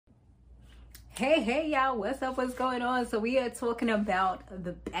Hey y'all, what's up? What's going on? So we are talking about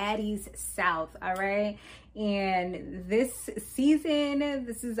the Baddies South, all right? And this season,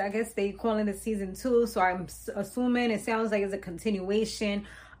 this is, I guess they calling it season 2, so I'm assuming it sounds like it's a continuation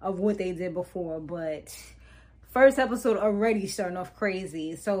of what they did before, but first episode already starting off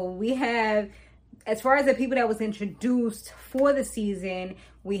crazy. So we have, as far as the people that was introduced for the season,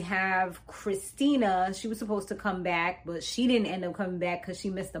 we have Christina. She was supposed to come back, but she didn't end up coming back because she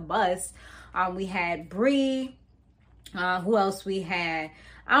missed the bus. We had Bree. Who else we had?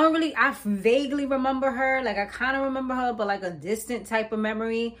 I vaguely remember her. Like, I kind of remember her, but like a distant type of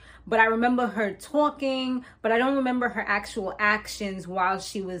memory. But I remember her talking, but I don't remember her actual actions while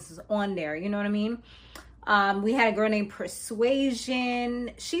she was on there. You know what I mean? We had a girl named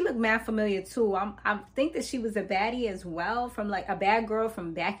Persuasion. She looked mad familiar too. I think that she was a baddie as well, from like a bad girl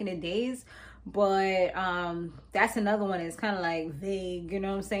from back in the days. But that's another one that's kind of like vague, you know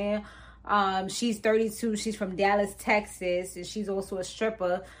what I'm saying? She's 32. She's from Dallas, Texas, and she's also a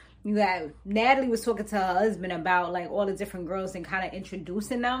stripper. You got Natalie was talking to her husband about like all the different girls and kind of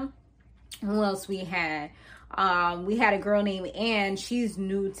introducing them. Who else we had? We had a girl named Ann. She's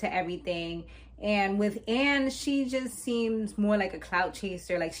new to everything. And with Ann, she just seems more like a clout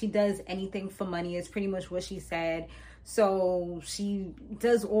chaser. Like, she does anything for money is pretty much what she said. So she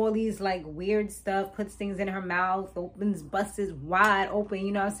does all these like weird stuff, puts things in her mouth, opens buses wide open,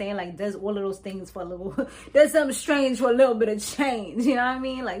 you know what I'm saying? Like, does all of those things for a little, does something strange for a little bit of change, you know what I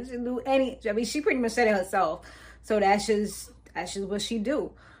mean? Like, she pretty much said it herself. So that's just what she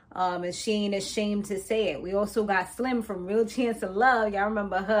do. And she ain't ashamed to say it. We also got Slim from Real Chance of Love. Y'all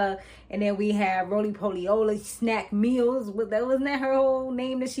remember her. And then we had Roly Poliola Snack Meals. Wasn't that her whole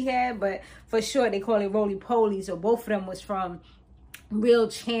name that she had? But for short, they call it Roly Poly. So both of them was from Real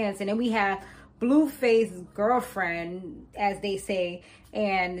Chance. And then we have Blueface girlfriend, as they say.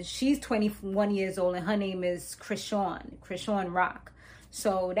 And she's 21 years old. And her name is Krishan Rock.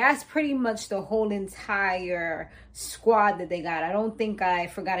 So that's pretty much the whole entire squad that they got. I don't think I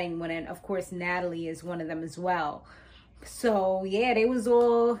forgot anyone. And of course, Natalie is one of them as well. So yeah, they was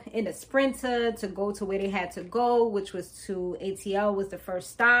all in a Sprinter to go to where they had to go, which was to ATL was the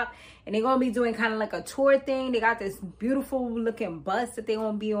first stop. And they're going to be doing kind of like a tour thing. They got this beautiful looking bus that they're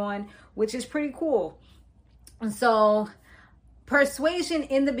going to be on, which is pretty cool. And so Persuasion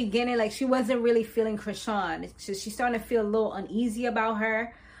in the beginning, like, she wasn't really feeling Krishan. She's starting to feel a little uneasy about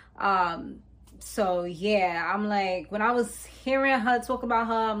her. So yeah, I'm like, when I was hearing her talk about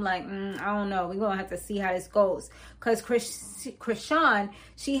her, I'm like, I don't know. We're going to have to see how this goes. Because Krishan,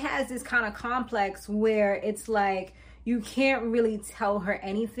 she has this kind of complex where it's like, you can't really tell her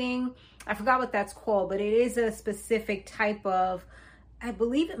anything. I forgot what that's called, but it is a specific type of, I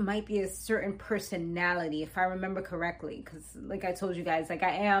believe it might be a certain personality, if I remember correctly. Because like I told you guys, like, I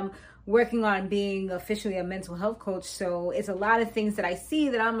am working on being officially a mental health coach. So it's a lot of things that I see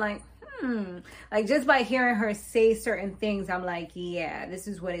that I'm like, like, just by hearing her say certain things, I'm like, yeah, this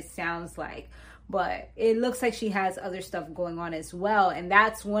is what it sounds like. But it looks like she has other stuff going on as well. And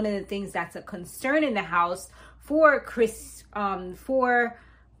that's one of the things that's a concern in the house for for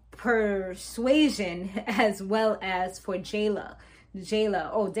Persuasion, as well as for Jayla.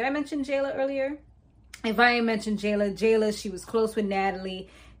 Oh, did I mention Jayla earlier? If I ain't mentioned Jayla, she was close with Natalie.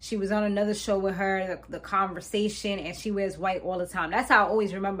 She was on another show with her, the Conversation, and she wears white all the time. That's how I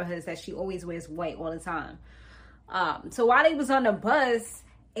always remember her, is that she always wears white all the time. So while they was on the bus,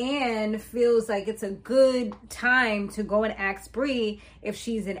 Anne feels like it's a good time to go and ask Bree if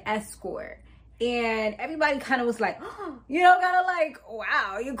she's an escort. And everybody kind of was like, oh, you know, kind of like,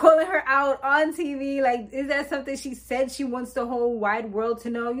 wow, you're calling her out on TV. Like, is that something she said she wants the whole wide world to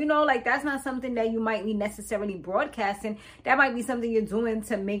know? You know, like, that's not something that you might be necessarily broadcasting. That might be something you're doing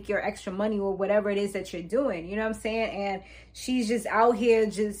to make your extra money or whatever it is that you're doing. You know what I'm saying? And she's just out here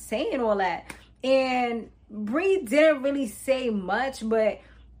just saying all that. And Bree didn't really say much, but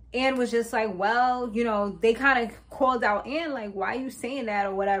Anne was just like, well, you know, they kind of called out Anne, like, why are you saying that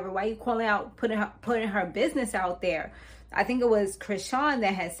or whatever? Why are you calling out, putting her business out there? I think it was Krishan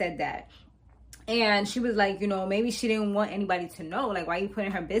that had said that. And she was like, you know, maybe she didn't want anybody to know. Like, why are you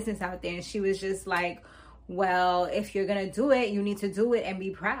putting her business out there? And she was just like, well, if you're going to do it, you need to do it and be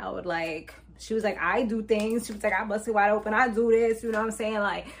proud. Like, she was like, I do things. She was like, I bust it wide open. I do this. You know what I'm saying?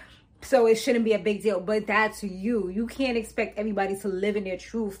 Like, so it shouldn't be a big deal, but that's you. You can't expect everybody to live in their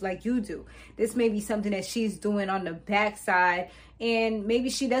truth like you do. This may be something that she's doing on the backside, and maybe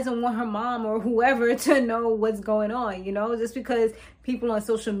she doesn't want her mom or whoever to know what's going on, you know? Just because people on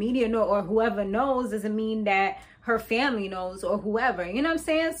social media know or whoever knows doesn't mean that her family knows or whoever, you know what I'm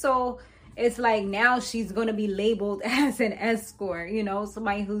saying? So it's like now she's going to be labeled as an escort, you know,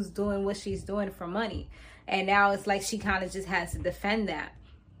 somebody who's doing what she's doing for money. And now it's like she kind of just has to defend that.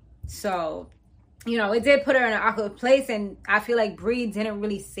 So, you know, it did put her in an awkward place. And I feel like Brie didn't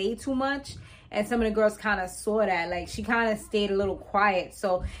really say too much. And some of the girls kind of saw that. Like, she kind of stayed a little quiet.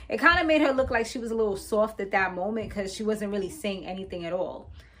 So it kind of made her look like she was a little soft at that moment because she wasn't really saying anything at all.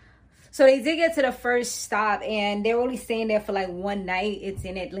 So they did get to the first stop, and they're only staying there for like one night. It's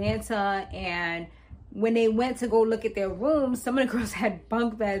in Atlanta. And when they went to go look at their rooms, some of the girls had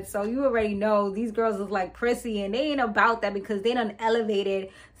bunk beds. So you already know these girls is like prissy, and they ain't about that because they done elevated.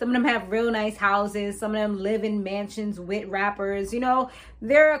 Some of them have real nice houses. Some of them live in mansions with rappers. You know,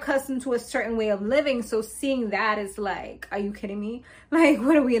 they're accustomed to a certain way of living. So seeing that is like, are you kidding me? Like,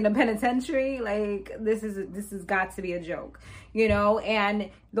 what are we, in the penitentiary? Like, this has got to be a joke, you know?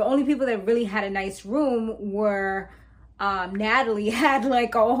 And the only people that really had a nice room were Natalie had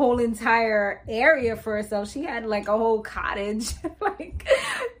like a whole entire area for herself. She had like a whole cottage. Like,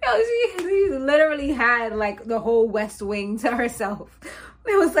 you know, she literally had like the whole West Wing to herself.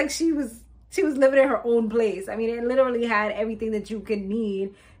 It was like she was living in her own place. I mean, it literally had everything that you could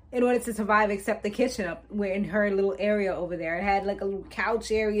need in order to survive except the kitchen up where in her little area over there. It had like a little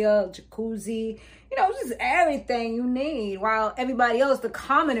couch area, jacuzzi, you know, just everything you need. While everybody else, the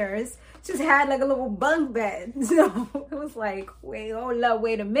commoners, just had like a little bunk bed. So it was like, wait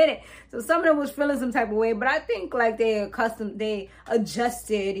a minute. So some of them was feeling some type of way, but I think like they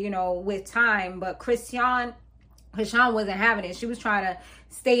adjusted, you know, with time. But Christian wasn't having it. She was trying to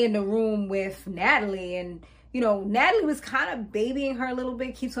stay in the room with Natalie, and you know, Natalie was kind of babying her a little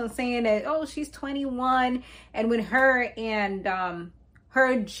bit, keeps on saying that, oh, she's 21. And when her and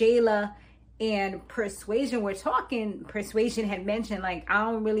Jayla and Persuasion were talking, Persuasion had mentioned, like, I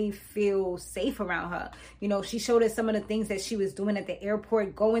don't really feel safe around her. You know, she showed us some of the things that she was doing at the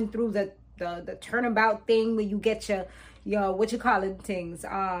airport, going through the turnabout thing where you get your what you call it things,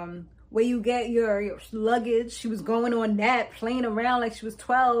 where you get your luggage. She was going on that, playing around like she was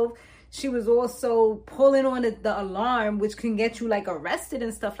 12. She was also pulling on the alarm, which can get you like arrested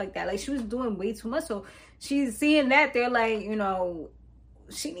and stuff like that. Like, she was doing way too much. So she's seeing that. They're like, you know,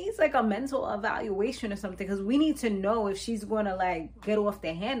 she needs like a mental evaluation or something, because we need to know if she's going to like get off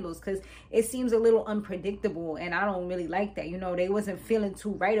the handles, because it seems a little unpredictable, and I don't really like that. You know, they wasn't feeling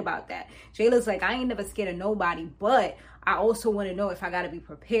too right about that. Jayla's like, I ain't never scared of nobody, but I also want to know if I got to be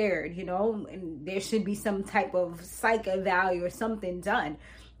prepared, you know, and there should be some type of psych eval or something done,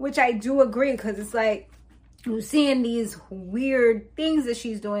 which I do agree, because it's like, you're seeing these weird things that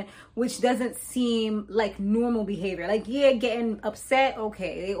she's doing, which doesn't seem like normal behavior. Like, yeah, getting upset,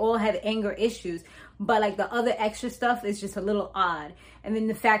 okay, they all have anger issues, but like the other extra stuff is just a little odd. And then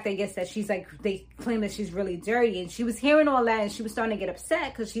the fact, I guess, that she's like, they claim that she's really dirty, and she was hearing all that, and she was starting to get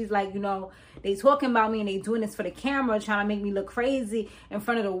upset because she's like, you know, they talking about me and they doing this for the camera, trying to make me look crazy in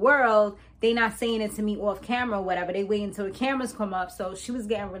front of the world. They not saying it to me off camera or whatever. They wait until the cameras come up. So she was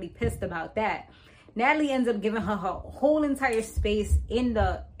getting really pissed about that. Natalie ends up giving her whole entire space in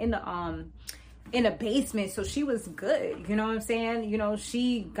the basement, so she was good. You know what I'm saying? You know,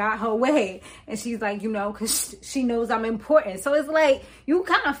 she got her way, and she's like, you know, because she knows I'm important. So it's like, you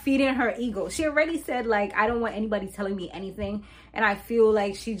kind of feed in her ego. She already said, like, I don't want anybody telling me anything, and I feel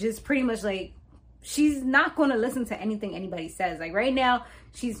like she just pretty much like, she's not going to listen to anything anybody says. Like, right now,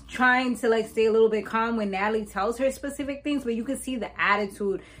 she's trying to like stay a little bit calm when Natalie tells her specific things, but you can see the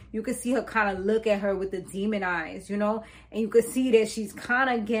attitude. You can see her kind of look at her with the demon eyes, you know, and you can see that she's kind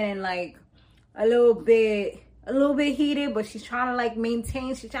of getting like a little bit heated, but she's trying to like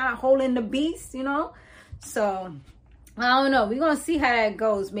maintain, she's trying to hold in the beast, you know. So I don't know, we're gonna see how that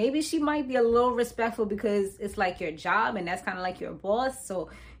goes. Maybe she might be a little respectful because it's like your job, and that's kind of like your boss. So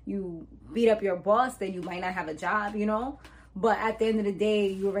you beat up your boss, then you might not have a job, you know. But at the end of the day,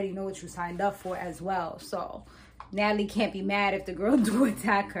 you already know what you signed up for as well. So Natalie can't be mad if the girl do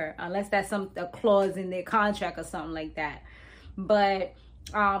attack her, unless that's a clause in their contract or something like that. But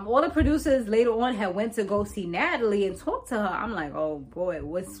all the producers later on had went to go see Natalie and talk to her. I'm like, oh boy,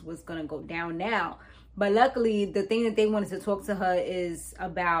 what's gonna go down now? But luckily, the thing that they wanted to talk to her is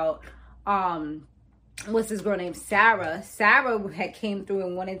about what's this girl named Sarah. Sarah had came through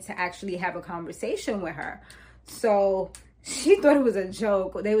and wanted to actually have a conversation with her. So she thought it was a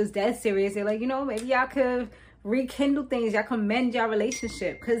joke. They was dead serious. They're like, you know, maybe y'all could rekindle things. Y'all can mend your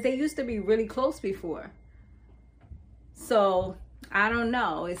relationship, because they used to be really close before. So I don't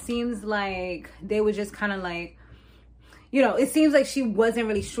know. It seems like they were just kind of like, you know, it seems like she wasn't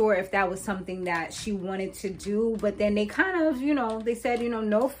really sure if that was something that she wanted to do. But then they kind of, you know, they said, you know,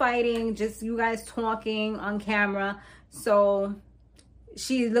 no fighting, just you guys talking on camera. So,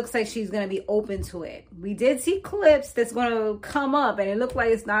 she looks like she's gonna be open to it. We did see clips that's gonna come up, and it looked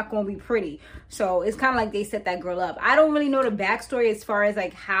like it's not gonna be pretty. So it's kind of like they set that girl up. I don't really know the backstory as far as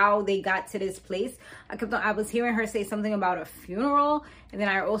like how they got to this place. I was hearing her say something about a funeral, and then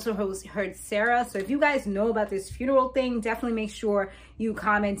I also heard Sarah. So if you guys know about this funeral thing, definitely make sure you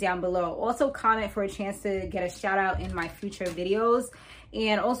comment down below. Also comment for a chance to get a shout out in my future videos.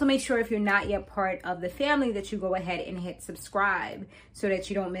 And also make sure if you're not yet part of the family that you go ahead and hit subscribe so that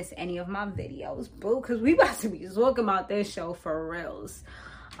you don't miss any of my videos, boo, because we about to be talking about this show for reals.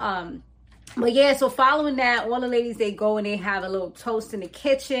 But yeah, so following that, all the ladies, they go and they have a little toast in the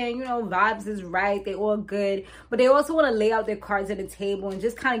kitchen. You know, vibes is right. They all good. But they also want to lay out their cards at the table and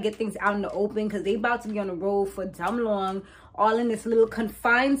just kind of get things out in the open because they about to be on the road for dumb long, all in this little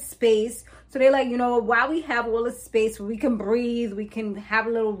confined space. So they're like, you know, while we have all this space where we can breathe, we can have a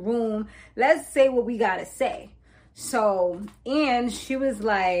little room, let's say what we got to say. So, and she was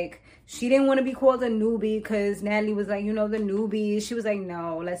like, she didn't want to be called a newbie because Natalie was like, you know, the newbie. She was like,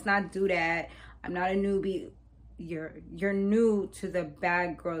 no, let's not do that. I'm not a newbie. You're new to the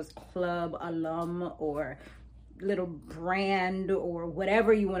Bad Girls Club alum or little brand or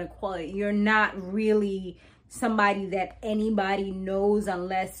whatever you want to call it. You're not really somebody that anybody knows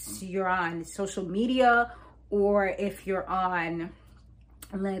unless you're on social media or if you're on,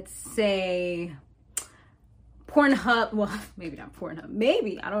 let's say, Pornhub. Well, maybe not Pornhub,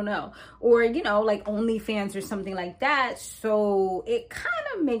 maybe, I don't know, or you know, like OnlyFans or something like that. So it kind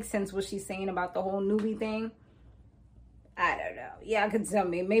of makes sense what she's saying about the whole newbie thing. I don't know. Yeah, I could tell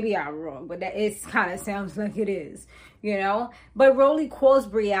me. Maybe I'm wrong, but that it kind of sounds like it is, you know. But Rolly calls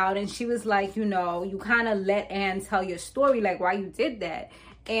Brie out, and she was like, you know, you kind of let Anne tell your story, like why you did that.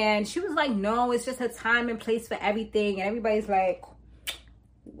 And she was like, no, it's just a time and place for everything. And everybody's like,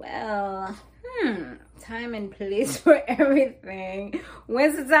 well, time and place for everything.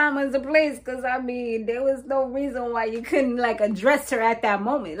 When's the time, when's the place? Because I mean, there was no reason why you couldn't like address her at that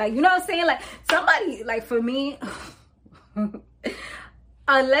moment. Like, you know what I'm saying? Like somebody, like for me,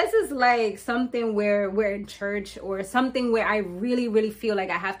 unless it's like something where we're in church or something where I really, really feel like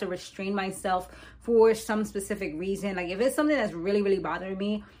I have to restrain myself for some specific reason. Like if it's something that's really, really bothering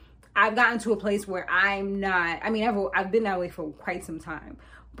me, I've gotten to a place where I'm not, I mean, I've been that way for quite some time.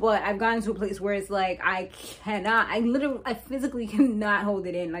 But I've gotten to a place where it's like, I physically cannot hold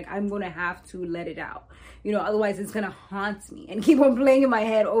it in. Like, I'm going to have to let it out. You know, otherwise it's going to haunt me and keep on playing in my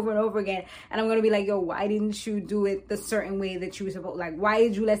head over and over again. And I'm going to be like, yo, why didn't you do it the certain way that you were supposed? Like, why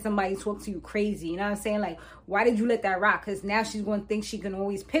did you let somebody talk to you crazy? You know what I'm saying? Like, why did you let that rock? Because now she's going to think she can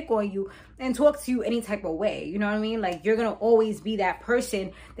always pick on you and talk to you any type of way. You know what I mean? Like, you're going to always be that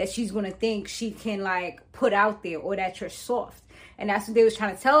person that she's going to think she can, like, put out there or that you're soft. And that's what they was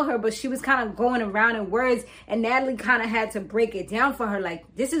trying to tell her. But she was kind of going around in words. And Natalie kind of had to break it down for her.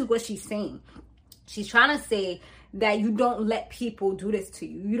 Like, this is what she's saying. She's trying to say that you don't let people do this to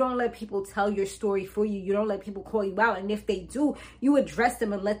you. You don't let people tell your story for you. You don't let people call you out. And if they do, you address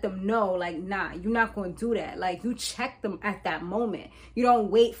them and let them know, like, nah, you're not going to do that. Like, you check them at that moment. You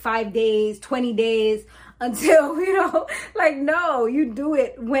don't wait 5 days, 20 days until, you know, like, no, you do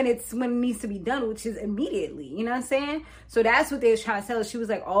it when it needs to be done, which is immediately, you know what I'm saying? So that's what they was trying to tell her. She was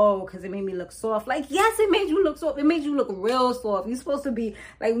like, oh, because it made me look soft. Like, yes, it made you look soft. It made you look real soft. You're supposed to be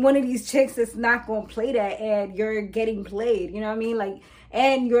like one of these chicks that's not going to play that, and you're getting played, you know what I mean? Like,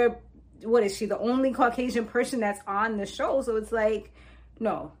 and you're, what is she, the only Caucasian person that's on the show? So it's like,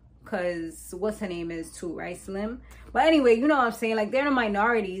 no, because what's her name is too, right? Slim. But anyway, you know what I'm saying? Like, they're the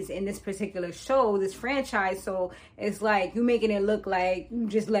minorities in this particular show, this franchise. So it's like you making it look like you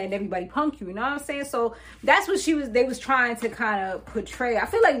just letting everybody punk you. You know what I'm saying? So that's what they was trying to kind of portray. I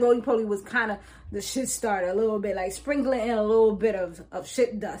feel like Roly Poly was kind of the shit starter a little bit, like sprinkling in a little bit of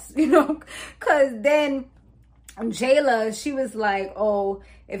shit dust, you know? Because then Jayla, she was like, oh,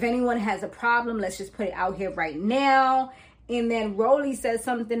 if anyone has a problem, let's just put it out here right now. And then Roly said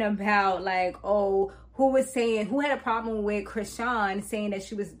something about like, oh, who had a problem with Chrisean saying that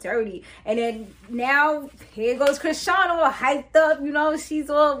she was dirty. And then now here goes Chrisean all hyped up, you know, she's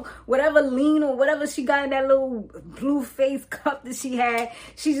all whatever lean or whatever she got in that little blue face cup that she had.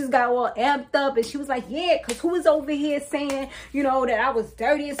 She just got all amped up and she was like, yeah, because who was over here saying, you know, that I was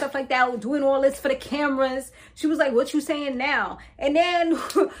dirty and stuff like that, doing all this for the cameras. She was like, what you saying now? And then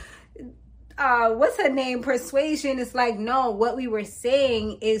what's her name? Persuasion is like, no, what we were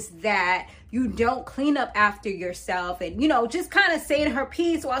saying is that you don't clean up after yourself, and, you know, just kind of saying her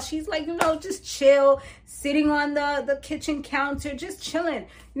piece while she's like, you know, just chill, sitting on the kitchen counter, just chilling,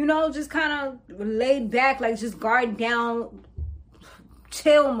 you know, just kind of laid back, like just guard down,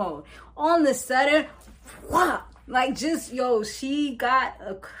 chill mode. All of a sudden, whop, Like, just, yo, she got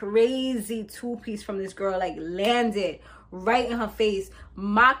a crazy two-piece from this girl, like, landed right in her face,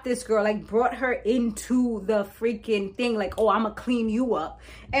 mocked this girl, like, brought her into the freaking thing, like, oh, I'm gonna clean you up,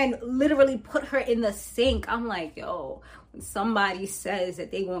 and literally put her in the sink. I'm like, yo, when somebody says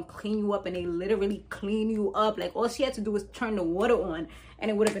that they gonna clean you up and they literally clean you up, like, all she had to do was turn the water on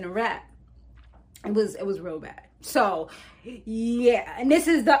and it would have been a wrap. It was real bad. So yeah, and this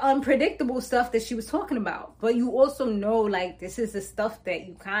is the unpredictable stuff that she was talking about, but you also know, like, this is the stuff that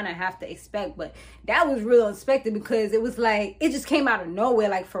you kind of have to expect. But that was real unexpected, because it was like, it just came out of nowhere,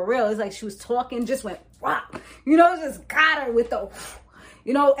 like, for real. It's like she was talking, just went wow, you know, just got her with the,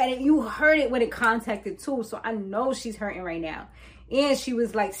 you know, and you heard it when it contacted too. So I know she's hurting right now, and she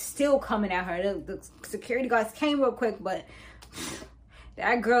was like still coming at her. The security guards came real quick, but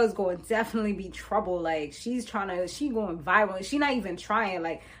that girl's going to definitely be trouble. Like, she going viral. She not even trying.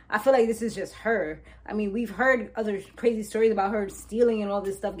 Like, I feel like this is just her. I mean, we've heard other crazy stories about her stealing and all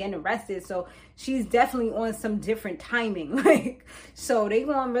this stuff, getting arrested. So she's definitely on some different timing. Like, so they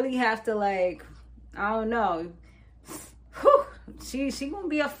gonna really have to, like, I don't know. Whew, she gonna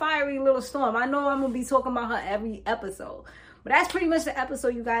be a fiery little storm. I know I'm gonna be talking about her every episode. But that's pretty much the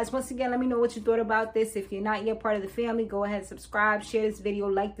episode, you guys. Once again, let me know what you thought about this. If you're not yet part of the family, go ahead, subscribe, share this video,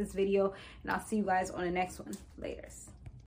 like this video, and I'll see you guys on the next one. Laters.